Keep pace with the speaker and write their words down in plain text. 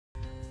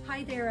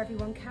Hi there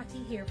everyone, Cathy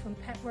here from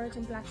Petworld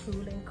in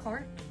Blackpool in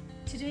Cork.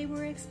 Today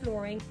we're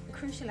exploring a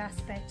crucial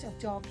aspect of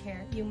dog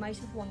care you might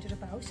have wondered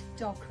about,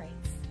 dog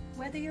crates.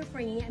 Whether you're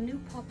bringing a new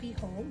puppy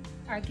home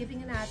or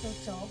giving an adult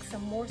dog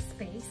some more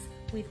space,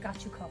 we've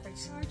got you covered.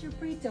 Larger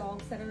breed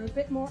dogs that are a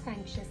bit more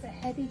anxious, a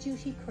heavy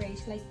duty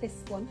crate like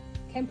this one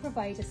can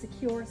provide a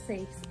secure,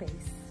 safe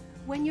space.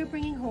 When you're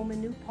bringing home a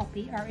new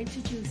puppy or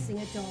introducing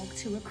a dog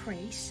to a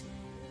crate,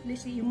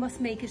 literally you must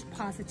make it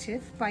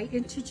positive by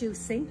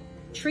introducing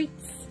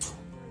treats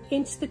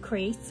into the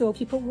crate. So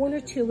if you put one or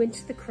two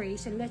into the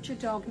crate and let your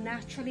dog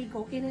naturally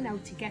go in and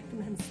out to get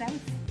them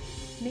himself,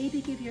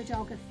 maybe give your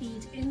dog a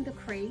feed in the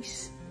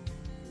crate,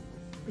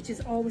 which is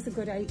always a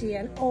good idea,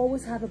 and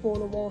always have a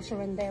bowl of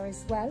water in there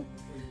as well.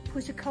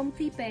 Put a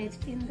comfy bed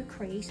in the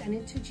crate and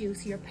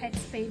introduce your pet's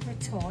favourite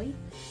toy.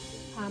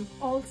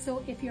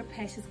 Also, if your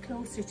pet is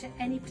closer to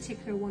any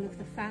particular one of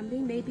the family,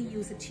 maybe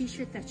use a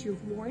t-shirt that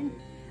you've worn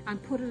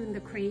and put it in the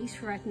crate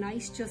for at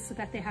night, just so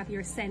that they have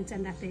your scent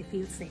and that they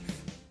feel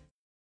safe.